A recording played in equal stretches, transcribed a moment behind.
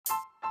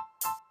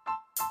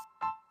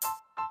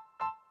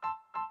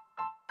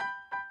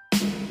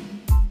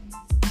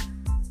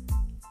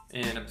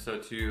In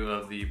episode 2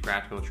 of the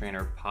Practical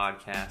Trainer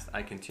podcast,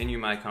 I continue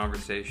my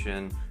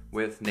conversation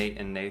with Nate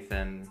and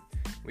Nathan.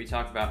 We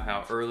talked about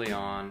how early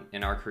on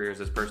in our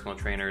careers as personal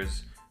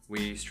trainers,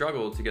 we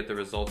struggled to get the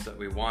results that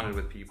we wanted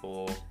with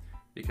people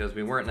because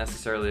we weren't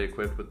necessarily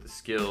equipped with the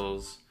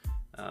skills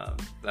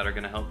that are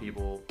going to help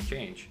people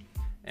change.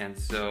 And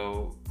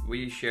so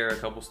we share a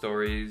couple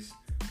stories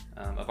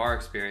of our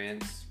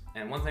experience.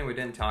 And one thing we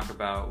didn't talk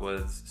about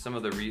was some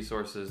of the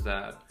resources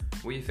that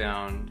we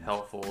found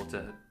helpful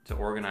to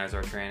organize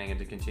our training and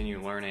to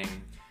continue learning.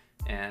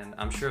 And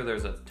I'm sure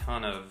there's a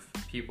ton of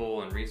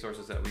people and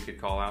resources that we could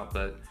call out,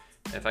 but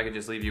if I could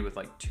just leave you with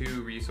like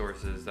 2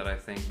 resources that I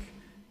think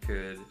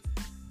could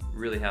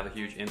really have a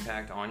huge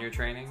impact on your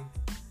training.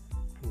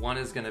 One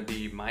is going to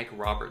be Mike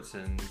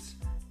Robertson's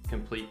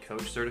Complete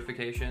Coach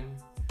Certification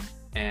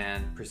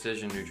and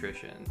Precision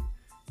Nutrition.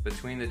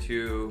 Between the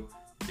two,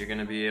 you're going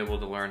to be able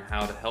to learn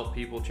how to help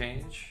people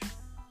change,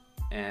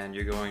 and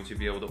you're going to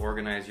be able to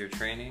organize your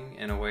training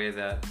in a way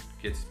that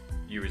gets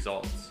you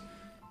results.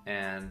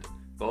 And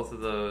both of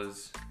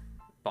those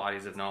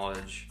bodies of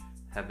knowledge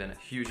have been a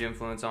huge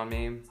influence on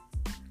me,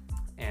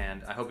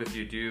 and I hope if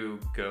you do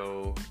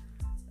go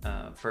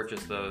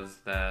purchase those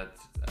that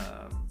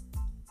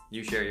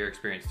you share your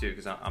experience too,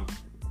 because I'm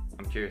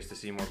curious to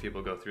see more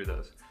people go through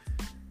those.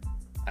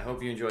 I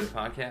hope you enjoy the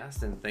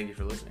podcast, and thank you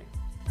for listening.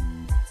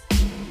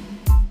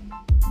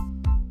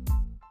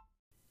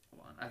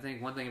 I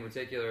think one thing in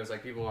particular is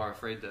like people are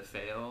afraid to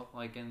fail,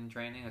 like in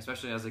training,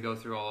 especially as they go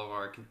through all of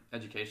our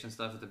education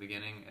stuff at the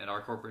beginning at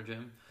our corporate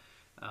gym.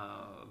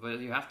 But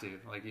you have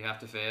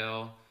to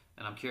fail.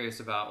 And I'm curious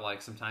about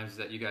like some times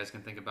that you guys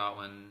can think about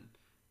when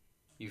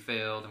you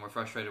failed and were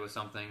frustrated with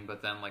something,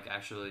 but then like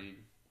actually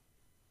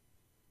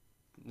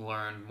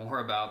learn more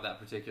about that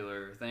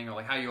particular thing, or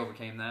like how you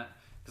overcame that.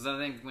 Because I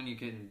think when you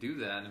can do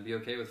that and be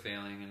okay with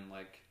failing and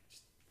like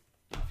just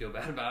not feel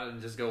bad about it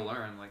and just go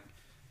learn, like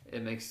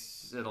it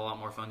makes it a lot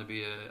more fun to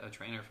be a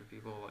trainer for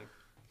people. Like,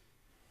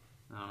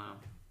 I don't know.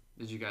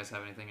 Did you guys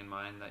have anything in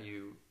mind that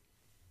you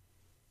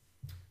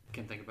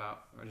can think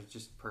about, or is it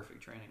just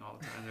perfect training all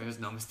the time? There's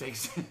no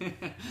mistakes.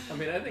 I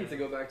mean, I think to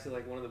go back to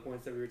like one of the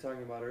points that we were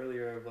talking about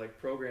earlier of like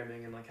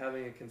programming and like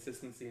having a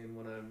consistency in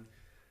when I'm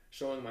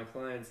showing my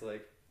clients,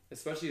 like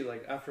especially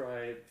like after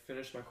I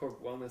finished my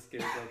corporate wellness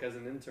gig like as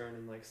an intern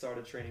and like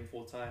started training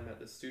full time at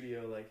the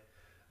studio, like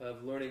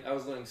I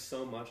was learning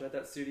so much at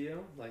that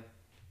studio, like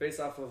based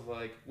off of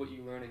like what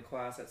you learn in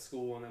class at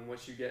school and then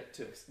what you get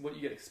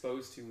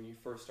exposed to when you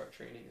first start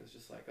training is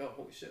just like, oh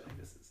holy shit, like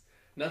this is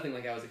nothing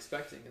like I was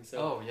expecting. And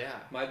so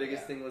my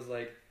biggest thing was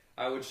like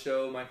I would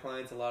show my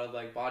clients a lot of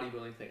like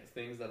bodybuilding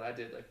things that I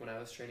did like when I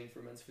was training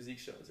for men's physique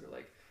shows, or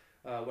like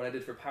what I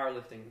did for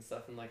powerlifting and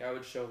stuff, and like I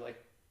would show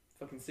like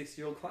fucking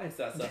 60-year-old clients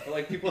that stuff, or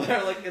like people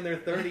that are like in their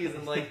 30s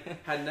and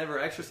like had never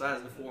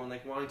exercised before and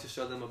like wanting to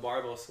show them a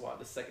barbell squat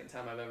the second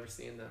time I've ever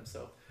seen them.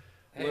 So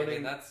learning, I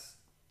mean, that's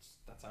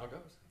how it goes.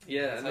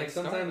 Yeah, that's and like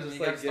sometimes just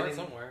like start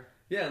somewhere.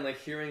 Yeah, and like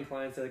hearing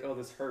clients say like, oh,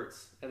 this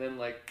hurts, and then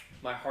like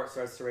my heart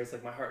starts to race,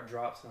 like my heart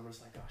drops, and I'm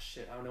just like, oh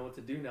shit, I don't know what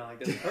to do now. Like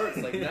this hurts.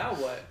 Like now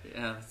what?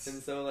 Yeah.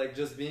 And so like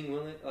just being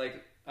willing,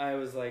 like I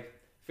was like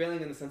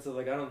failing in the sense of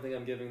like I don't think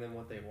I'm giving them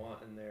what they want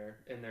in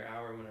their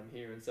hour when I'm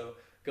here, and so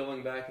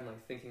going back and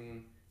like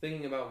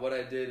thinking about what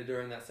I did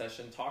during that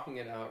session, talking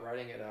it out,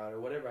 writing it out, or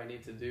whatever I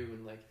need to do,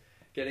 and like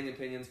getting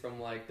opinions from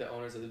like the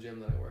owners of the gym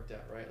that I worked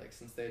at, right? Like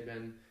since they'd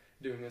been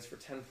doing this for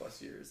 10 plus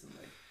years, and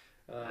like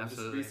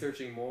just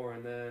researching more,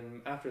 and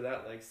then after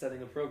that like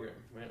setting a program,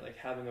 right? Like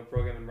having a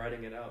program and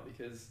writing it out,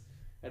 because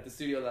at the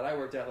studio that I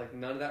worked at, like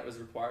none of that was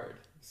required.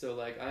 So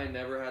like I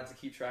never had to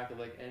keep track of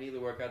like any of the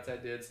workouts I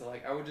did. So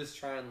like I would just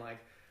try and like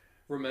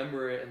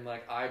remember it and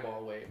like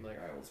eyeball weight. I'm like,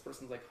 all right, well, this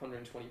person's like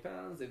 120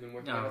 pounds. They've been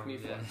working out with me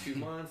for like 2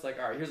 months. Like,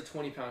 all right, here's a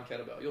 20-pound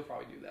kettlebell. You'll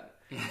probably do that.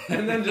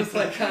 And then just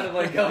like kind of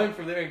like going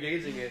from there,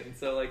 engaging it. And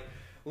so like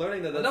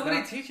learning that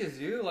nobody teaches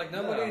you. Like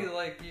nobody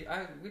we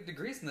have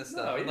degrees in this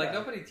stuff. And, like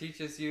nobody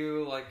teaches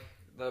you like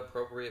the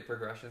appropriate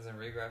progressions and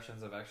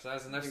regressions of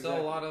exercise. And there's still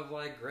a lot of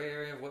like gray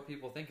area of what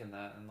people think in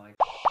that. And like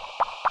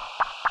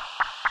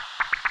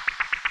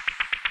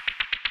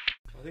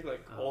I think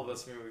like all of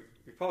us, I mean,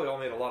 we probably all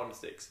made a lot of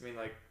mistakes. I mean,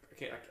 like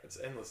it's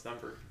an endless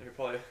number. I could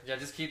probably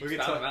just keep spouting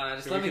about it.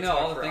 Just let me know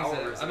all the things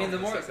that I mean. The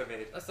more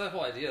that's the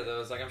whole idea,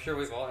 though. Is like I'm sure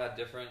we've all had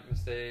different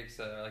mistakes.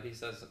 Like he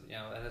says,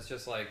 and it's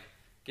just like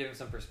giving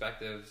some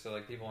perspective so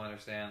like people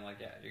understand. Like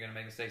you're gonna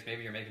make mistakes.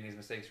 Maybe you're making these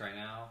mistakes right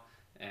now,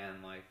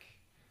 and like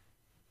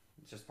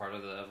it's just part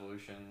of the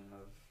evolution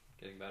of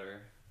getting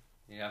better.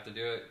 You have to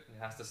do it. It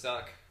has to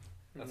suck.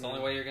 That's the only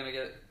way you're gonna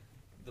get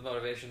the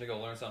motivation to go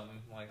learn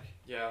something. Like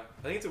I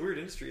think it's a weird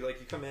industry. Like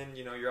you come in,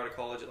 you're out of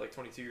college at like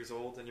 22 years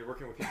old, and you're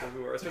working with people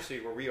who are, especially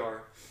where we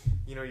are,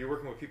 you're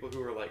working with people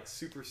who are like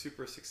super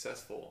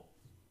successful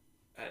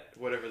at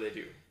whatever they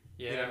do.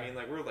 You know what I mean?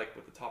 Like we're like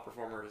with the top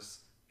performers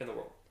in the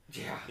world.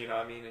 Yeah. You know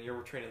what I mean? And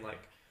you're training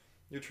like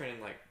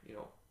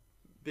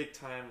big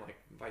time like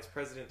vice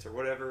presidents or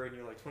whatever, and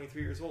you're like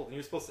 23 years old, and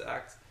you're supposed to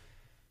act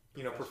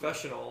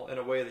professional in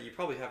a way that you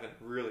probably haven't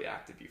really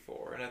acted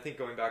before. And I think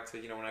going back to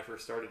when I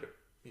first started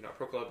at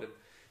Pro Club, and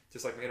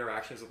just like my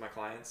interactions with my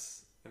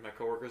clients and my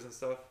coworkers and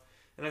stuff.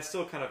 And I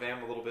still kind of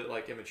am a little bit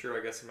like immature,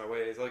 I guess, in my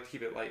ways. I like to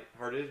keep it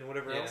lighthearted and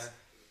whatever else.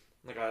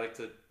 Like I like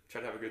to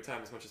try to have a good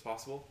time as much as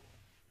possible.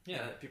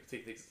 Yeah. And people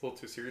take things a little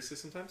too seriously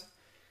sometimes.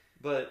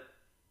 But,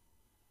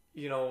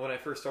 when I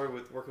first started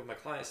with working with my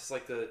clients, it's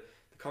like the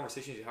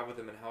conversations you have with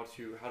them and how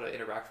to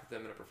interact with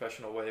them in a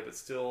professional way, but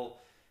still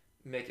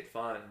make it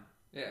fun.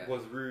 Yeah.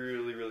 Was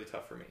really, really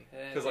tough for me.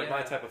 Because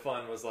my type of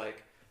fun was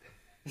like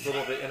a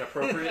little bit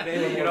inappropriate,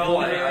 maybe.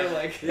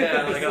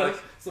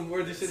 Some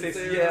words you shouldn't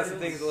say. Yeah, some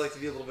things I like to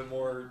be a little bit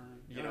more.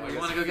 You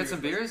want to go get some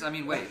beers? I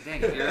mean, wait,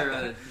 dang it,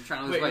 you're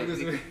trying to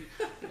lose weight.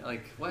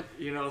 Like what?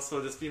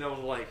 So just being able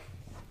to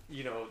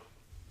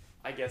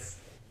I guess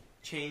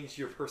change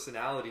your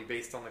personality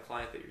based on the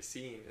client that you're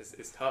seeing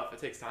is tough. It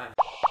takes time.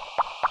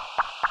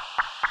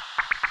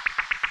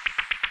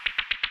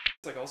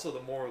 It's like also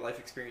the more life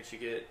experience you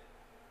get,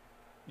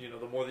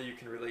 the more that you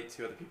can relate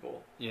to other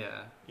people.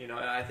 Yeah. And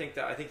I think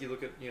you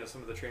look at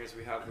some of the trainers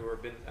we have who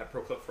have been at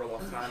Pro Club for a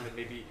long time and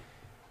maybe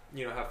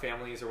have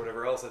families or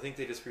whatever else. I think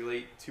they just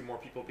relate to more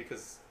people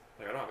because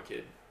I don't have a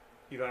kid.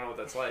 You don't know what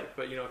that's like.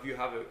 But if you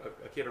have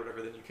a kid or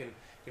whatever, then you can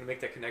make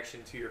that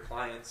connection to your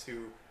clients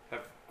who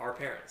have our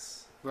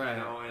parents.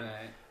 Right.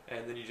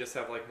 And then you just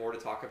have more to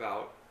talk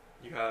about.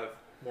 You have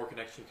more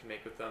connection you can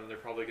make with them. They're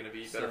probably going to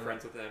be better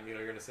friends with them.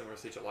 You're in a similar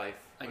stage of life.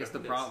 I guess the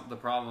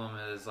problem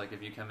is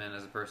if you come in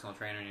as a personal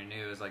trainer and you're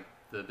new, is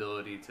the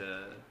ability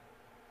to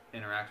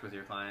interact with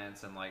your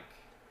clients and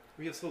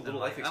we have so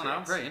little life experience.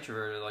 I'm very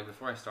introverted.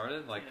 Before I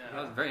started, I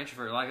was very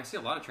introverted. I see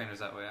a lot of trainers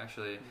that way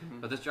actually,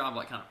 but this job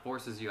kind of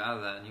forces you out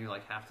of that, and you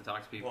have to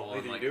talk to people. Well,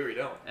 either you do or you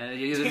don't. And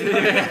you either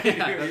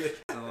do.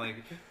 So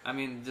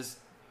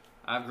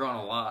I've grown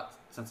a lot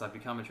since I've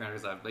become a trainer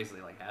because I've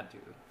basically had to.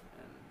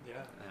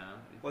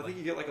 Well, I think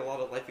you get a lot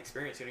of life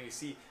experience. You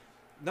see,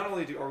 not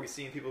only are we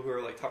seeing people who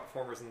are top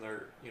performers in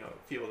their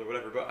field or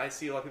whatever, but I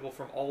see a lot of people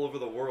from all over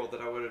the world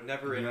that I would have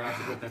never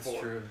interacted with before.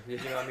 That's true.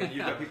 Yeah.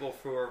 You've got people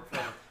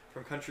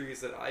from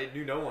countries that I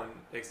knew no one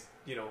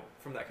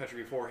from that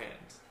country beforehand.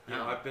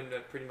 I've been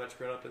pretty much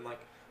grown up in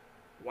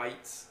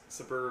white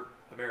suburb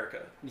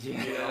America.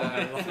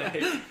 Yeah.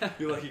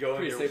 You go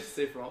pretty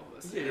safe for all of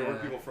us. Yeah, you're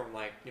with people from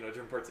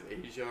different parts of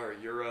Asia or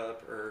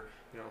Europe or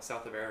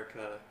South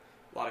America.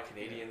 A lot of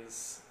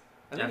Canadians.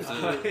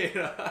 Absolutely.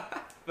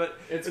 But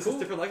it's cool. just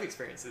different life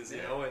experiences,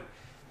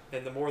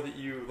 and the more that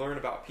you learn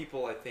about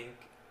people, I think,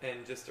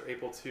 and just are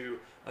able to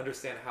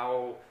understand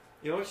how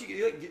you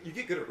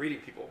get good at reading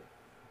people.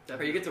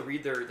 Or you get to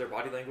read their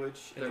body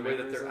language and the way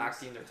that they're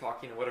acting, they're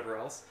talking, and whatever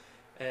else,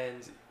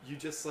 and you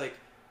just I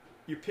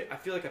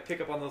feel like I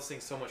pick up on those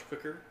things so much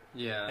quicker.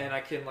 Yeah. And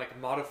I can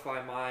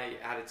modify my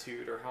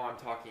attitude or how I'm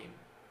talking,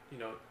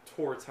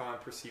 towards how I'm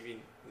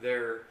perceiving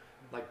their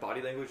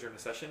body language during a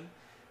session,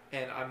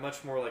 and I'm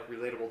much more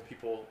relatable to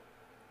people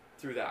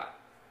through that.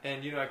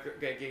 And I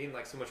gain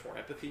so much more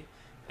empathy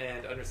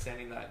and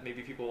understanding that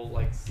maybe people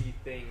see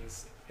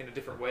things in a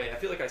different way. I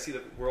feel like I see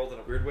the world in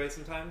a weird way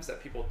sometimes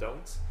that people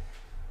don't.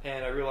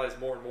 And I realize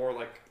more and more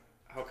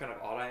how kind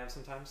of odd I am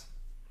sometimes,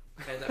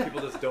 and that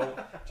people just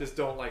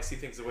don't see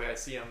things the way I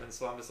see them. And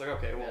so I'm just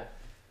okay, well,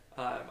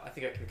 I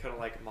think I can kind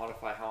of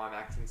modify how I'm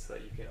acting so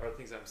that you can, or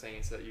things I'm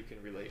saying so that you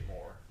can relate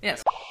more.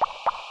 Yes.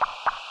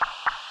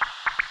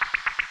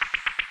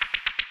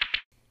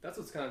 That's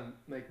what's kind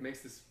of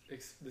makes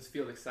this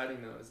field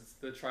exciting though, is it's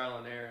the trial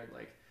and error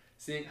and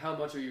seeing how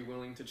much are you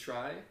willing to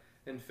try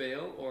and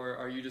fail, or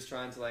are you just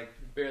trying to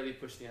barely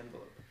push the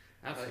envelope.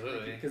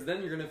 Absolutely. Because then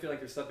you're going to feel like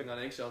you're stepping on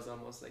eggshells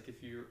almost,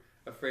 if you're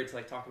afraid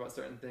to talk about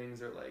certain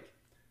things or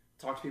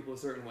talk to people a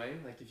certain way,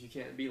 if you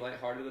can't be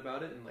lighthearted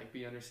about it and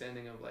be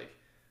understanding of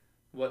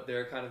what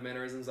their kind of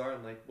mannerisms are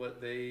and what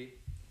they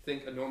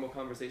think a normal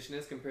conversation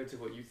is compared to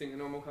what you think a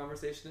normal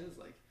conversation is.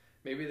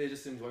 Maybe they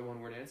just enjoy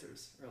one-word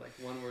answers or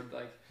one-word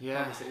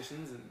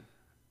conversations. And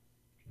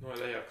well,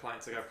 they have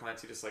clients. I have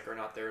clients who just are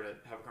not there to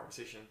have a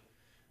conversation.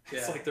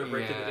 It's their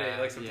break of the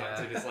day. Sometimes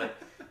they just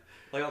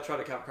I'll try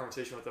to have a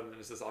conversation with them, and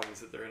it's just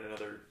obvious that they're in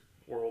another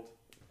world.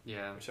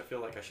 Yeah. Which I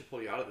feel I should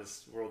pull you out of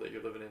this world that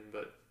you're living in,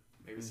 but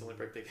maybe it's the only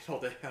break they get all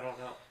day. I don't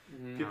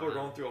know. People are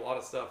going through a lot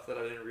of stuff that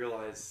I didn't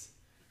realize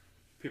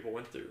people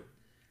went through.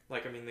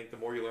 The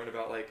more you learn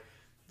about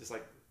just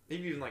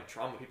maybe even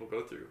trauma people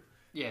go through.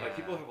 Yeah.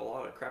 People have a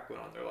lot of crap going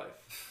on in their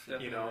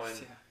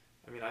life.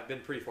 And I've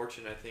been pretty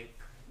fortunate, I think,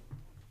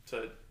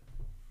 to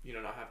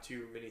not have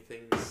too many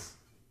things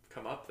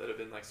come up that have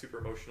been super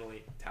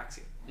emotionally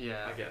taxing.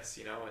 Yeah. I guess,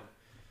 and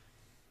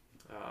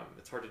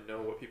it's hard to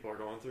know what people are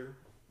going through,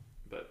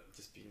 but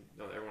just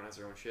know that everyone has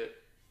their own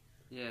shit.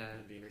 Yeah.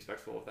 And being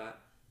respectful of that.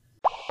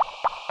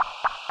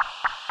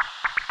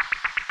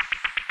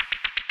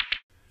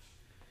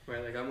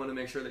 Right, I want to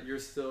make sure that you're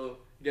still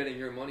getting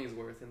your money's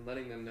worth and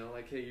letting them know,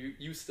 hey,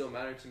 you still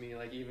matter to me,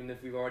 even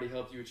if we've already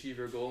helped you achieve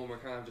your goal and we're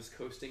kind of just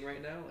coasting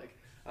right now,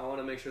 I want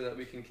to make sure that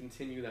we can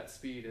continue that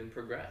speed and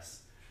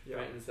progress. Yeah.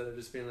 Right, instead of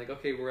just being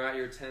okay, we're at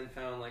your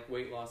 10-pound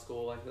weight loss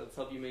goal, let's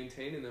help you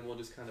maintain, and then we'll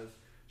just kind of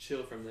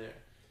chill from there,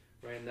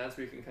 right? And that's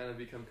where you can kind of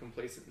become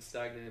complacent and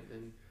stagnant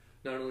and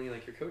not only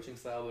like your coaching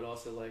style, but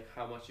also like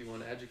how much you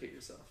want to educate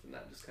yourself. And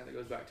that just kind of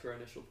goes back to our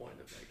initial point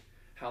of like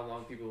how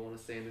long people want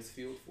to stay in this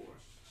field for.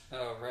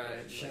 Oh,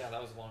 right. Yeah,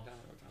 that was a long time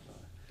ago.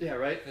 Yeah,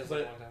 right? It was a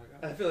long time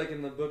ago. I feel like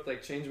in the book,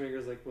 like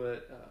Changemakers, like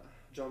what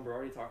John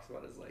Berardi talks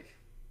about is like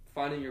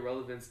finding your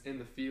relevance in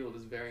the field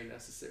is very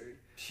necessary.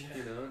 Yeah.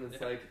 You know, and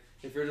it's like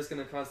if you're just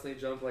going to constantly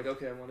jump like,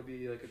 okay, I want to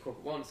be like a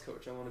corporate wellness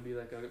coach, I want to be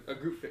like a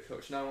group fit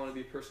coach, now I want to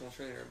be a personal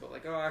trainer, but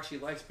like, oh, I actually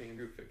like being a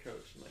group fit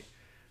coach, and like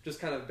just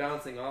kind of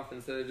bouncing off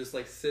instead of just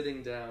like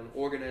sitting down,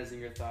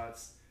 organizing your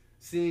thoughts,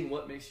 seeing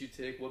what makes you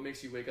tick, what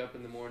makes you wake up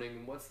in the morning,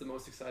 and what's the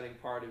most exciting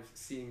part of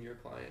seeing your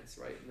clients,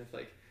 right? And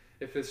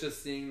if it's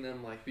just seeing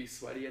them like be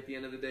sweaty at the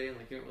end of the day and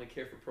like you don't really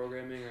care for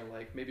programming, or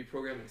like maybe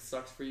programming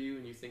sucks for you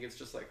and you think it's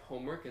just like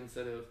homework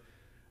instead of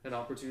an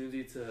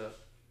opportunity to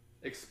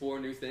explore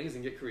new things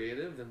and get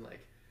creative, then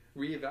like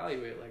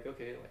reevaluate like,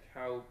 okay, like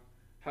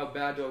how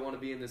bad do I want to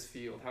be in this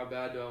field? How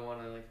bad do I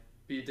want to like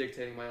be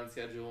dictating my own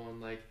schedule and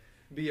like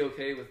be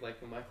okay with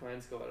like when my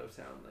clients go out of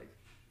town, like,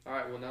 all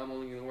right, well now I'm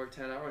only going to work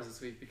 10 hours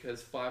this week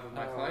because 5 of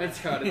my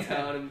clients are out of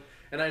town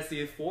and I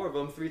see 4 of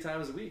them 3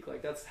 times a week.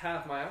 Like that's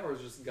half my hours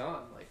just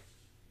gone. Like,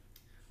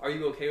 are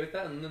you okay with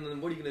that? And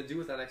then what are you going to do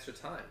with that extra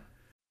time?